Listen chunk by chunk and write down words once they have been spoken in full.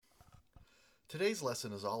Today's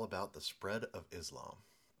lesson is all about the spread of Islam.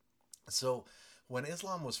 So, when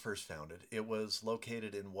Islam was first founded, it was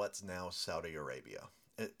located in what's now Saudi Arabia,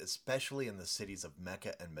 especially in the cities of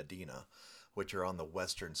Mecca and Medina, which are on the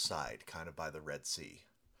western side, kind of by the Red Sea.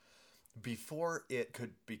 Before it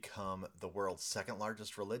could become the world's second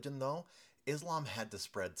largest religion, though, Islam had to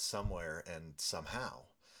spread somewhere and somehow.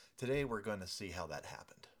 Today, we're going to see how that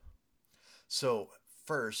happened. So,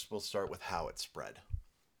 first, we'll start with how it spread.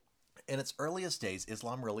 In its earliest days,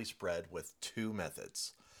 Islam really spread with two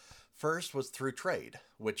methods. First was through trade,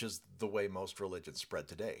 which is the way most religions spread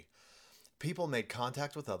today. People made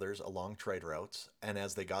contact with others along trade routes, and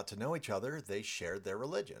as they got to know each other, they shared their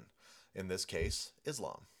religion, in this case,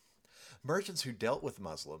 Islam. Merchants who dealt with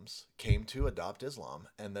Muslims came to adopt Islam,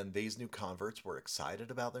 and then these new converts were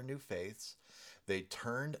excited about their new faiths. They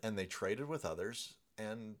turned and they traded with others,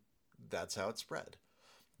 and that's how it spread.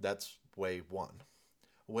 That's way one.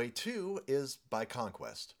 Way two is by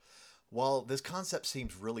conquest. While this concept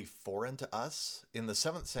seems really foreign to us, in the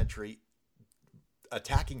 7th century,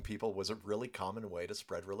 attacking people was a really common way to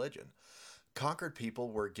spread religion. Conquered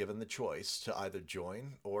people were given the choice to either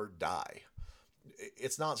join or die.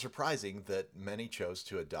 It's not surprising that many chose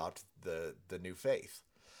to adopt the new faith.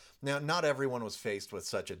 Now, not everyone was faced with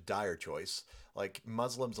such a dire choice. Like,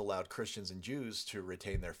 Muslims allowed Christians and Jews to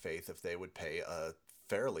retain their faith if they would pay a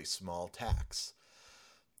fairly small tax.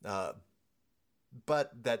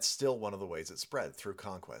 But that's still one of the ways it spread, through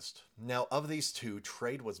conquest. Now, of these two,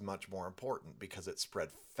 trade was much more important because it spread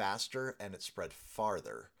faster and it spread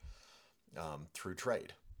farther through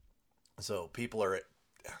trade. So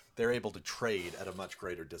they're able to trade at a much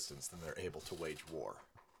greater distance than they're able to wage war.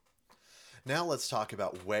 Now let's talk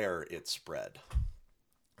about where it spread.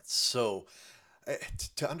 So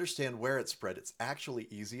to understand where it spread, it's actually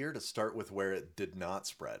easier to start with where it did not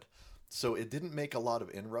spread. So it didn't make a lot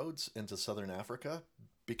of inroads into southern Africa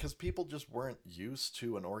because people just weren't used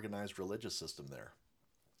to an organized religious system there.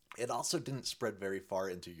 It also didn't spread very far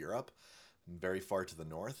into Europe, very far to the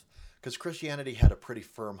north, because Christianity had a pretty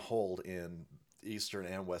firm hold in Eastern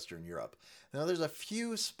and Western Europe. Now there's a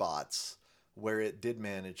few spots where it did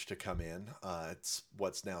manage to come in. It's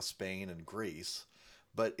what's now Spain and Greece,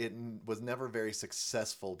 but it was never very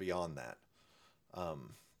successful beyond that.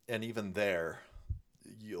 And even there,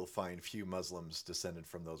 you'll find few Muslims descended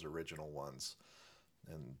from those original ones.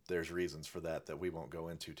 And there's reasons for that we won't go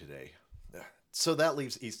into today. So that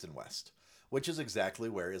leaves East and West, which is exactly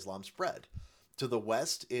where Islam spread. To the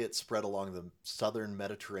west, it spread along the southern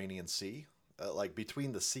Mediterranean Sea, like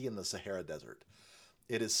between the sea and the Sahara Desert.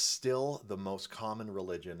 It is still the most common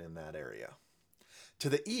religion in that area. To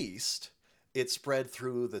the east, it spread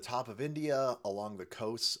through the top of India, along the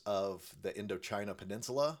coasts of the Indochina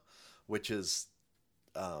Peninsula, which is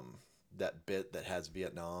that bit that has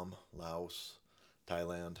Vietnam, Laos,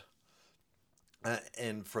 Thailand,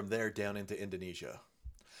 and from there down into Indonesia.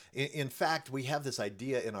 In fact, we have this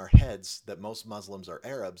idea in our heads that most Muslims are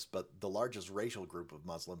Arabs, but the largest racial group of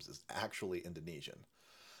Muslims is actually Indonesian.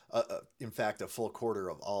 In fact, a full quarter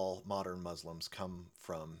of all modern Muslims come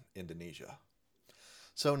from Indonesia.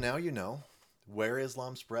 So now you know where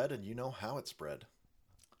Islam spread and you know how it spread.